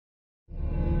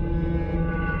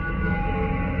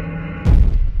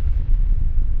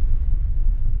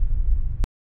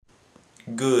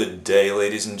Good day,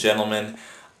 ladies and gentlemen.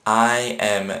 I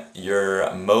am your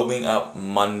Moabing Up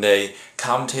Monday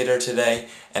commentator today,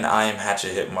 and I am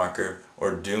Hatchet Hitmarker,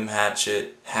 or Doom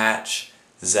Hatchet, Hatch,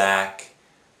 Zach.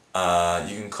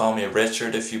 You can call me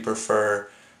Richard if you prefer.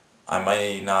 I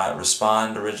might not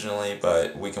respond originally,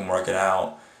 but we can work it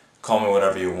out. Call me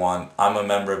whatever you want. I'm a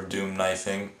member of Doom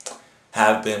Knifing.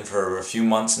 Have been for a few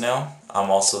months now. I'm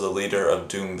also the leader of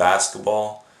Doom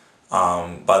Basketball.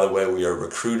 By the way, we are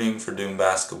recruiting for Doom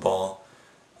Basketball.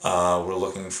 We're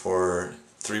looking for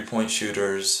three-point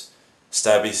shooters,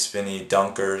 stabby, spinny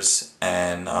dunkers,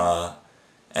 and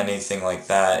anything like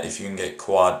that. If you can get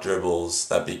quad dribbles,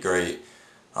 that'd be great.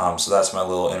 So that's my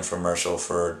little infomercial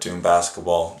for Doom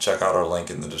Basketball. Check out our link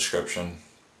in the description.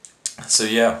 So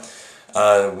yeah,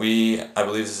 I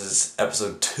believe this is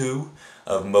episode 2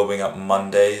 of Moabing Up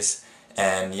Mondays.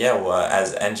 And yeah, well,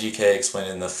 as NGK explained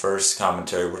in the first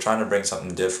commentary, we're trying to bring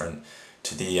something different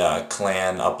to the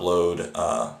clan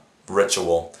upload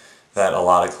ritual that a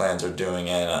lot of clans are doing,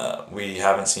 and we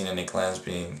haven't seen any clans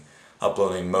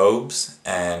uploading mobs,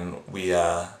 and we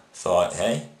thought,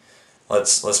 hey,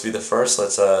 let's be the first.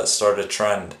 Let's start a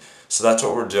trend. So that's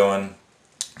what we're doing.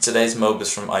 Today's mob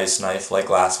is from Ice Knife, like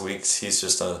last week's. He's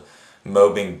just a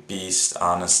mobbing beast,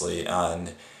 honestly,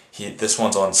 and this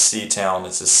one's on C-Town.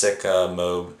 It's a sick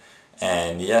mob,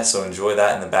 and yeah, so enjoy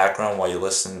that in the background while you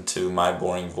listen to my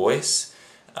boring voice.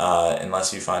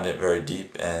 Unless you find it very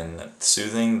deep and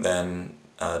soothing, then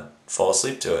fall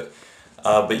asleep to it.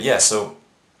 But yeah, so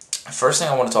first thing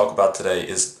I want to talk about today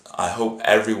is I hope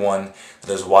everyone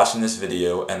that is watching this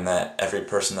video and that every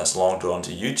person that's logged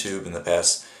onto YouTube in the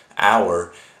past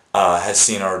hour has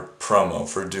seen our promo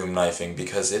for Doom Knifing,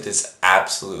 because it is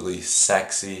absolutely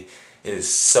sexy. It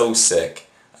is so sick.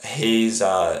 Hayes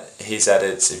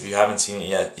edits. If you haven't seen it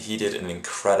yet, he did an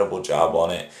incredible job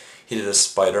on it. He did a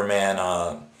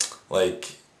Spider-Man like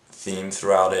theme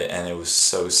throughout it, and it was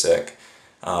so sick.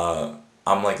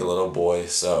 I'm like a little boy,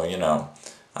 so you know,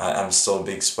 I'm still a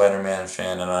big Spider-Man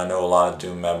fan, and I know a lot of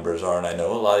Doom members are, and I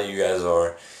know a lot of you guys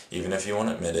are, even if you won't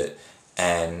admit it.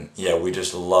 And yeah, we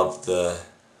just loved the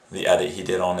edit he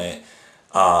did on it.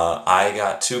 I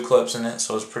got 2 clips in it,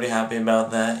 so I was pretty happy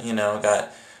about that. You know,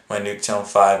 got my Nuketown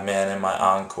 5-man and my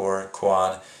Encore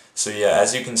quad. So yeah,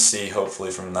 as you can see, hopefully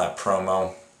from that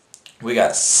promo, we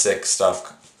got sick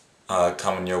stuff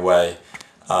coming your way.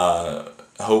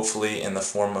 Hopefully in the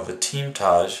form of a team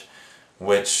Taj,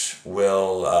 which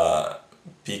will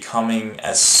be coming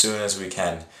as soon as we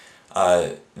can.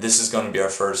 This is going to be our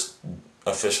first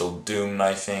official Doom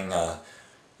Knifing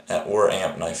or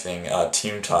Amp Knifing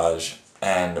team Taj,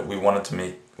 and we want to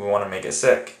make it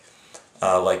sick,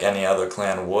 like any other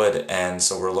clan would. And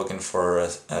so we're looking for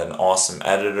an awesome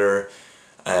editor,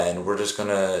 and we're just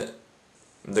gonna.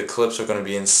 The clips are gonna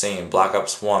be insane. Black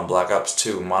Ops 1, Black Ops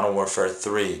 2, Modern Warfare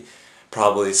 3,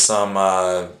 probably some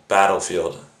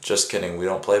Battlefield. Just kidding, we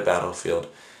don't play Battlefield.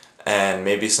 And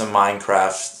maybe some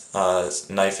Minecraft,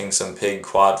 knifing some pig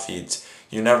quad feeds.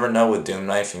 You never know with Doom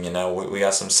Knifing, you know. We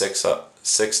got some sick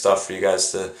stuff for you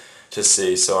guys to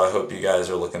see, so I hope you guys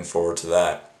are looking forward to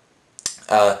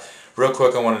that. Real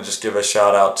quick, I want to just give a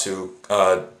shout out to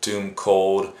Doom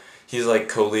Cold. He's like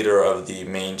co-leader of the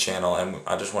main channel, and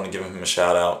I just want to give him a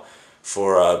shout out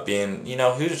for being, you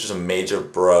know, he was just a major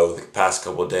bro the past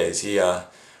couple of days. He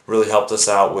really helped us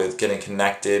out with getting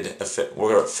connected.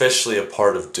 We're officially a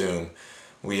part of Doom.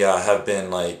 We have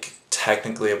been like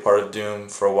technically a part of Doom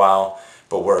for a while,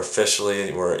 but we're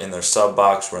in their sub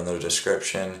box, we're in their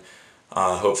description.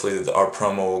 Hopefully our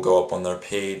promo will go up on their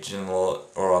page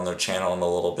or on their channel in a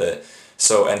little bit.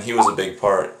 So, and he was a big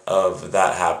part of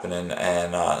that happening,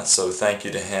 and so thank you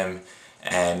to him,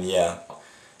 and yeah,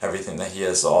 everything that he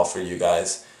has to offer you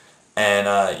guys. And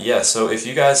yeah, so if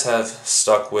you guys have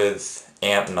stuck with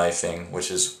Amp Knifing,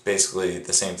 which is basically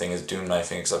the same thing as Doom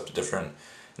Knifing except a different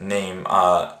name,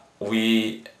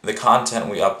 the content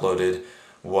we uploaded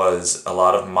was a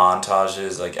lot of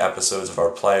montages, like episodes of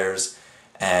our players,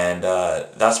 and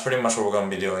that's pretty much what we're going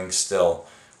to be doing still.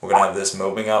 We're going to have this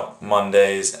Moabing Up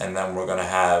Mondays, and then we're going to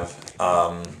have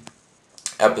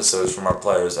episodes from our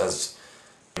players as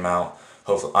they come out.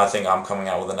 Hopefully, I think I'm coming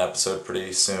out with an episode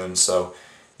pretty soon, so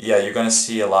yeah, you're going to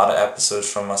see a lot of episodes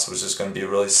from us, which is going to be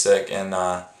really sick, and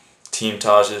Team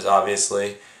Tajes,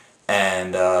 obviously,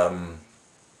 and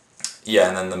yeah,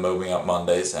 and then the Moabing Up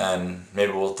Mondays, and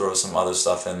maybe we'll throw some other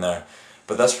stuff in there.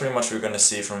 But that's pretty much what you're going to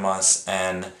see from us,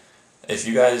 and if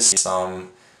you guys see some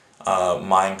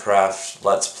Minecraft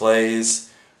Let's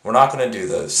Plays, we're not going to do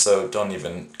those, so don't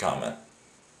even comment.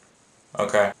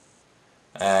 Okay?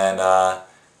 And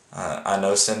I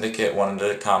know Syndicate wanted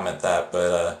to comment that,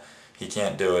 but he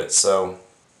can't do it, so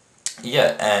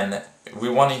yeah, and we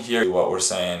want to hear what we're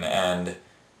saying, and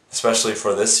especially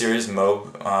for this series,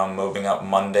 Moving Up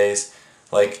Mondays.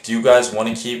 Like, do you guys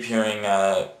want to keep hearing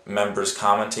members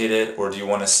commentate it, or do you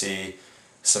want to see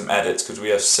some edits? Because we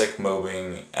have sick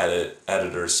mobbing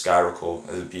editor Skyrical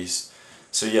as a beast.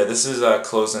 So yeah, this is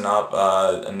closing up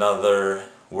another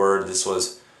word. This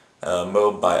was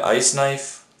mowed by Ice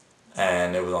Knife,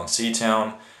 and it was on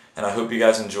Seatown. And I hope you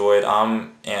guys enjoyed.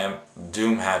 I'm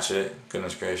Doom Hatchet.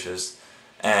 Goodness gracious.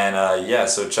 And yeah,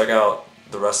 so check out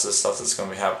the rest of the stuff that's going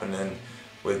to be happening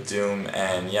with Doom.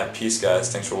 And yeah, peace, guys.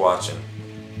 Thanks for watching.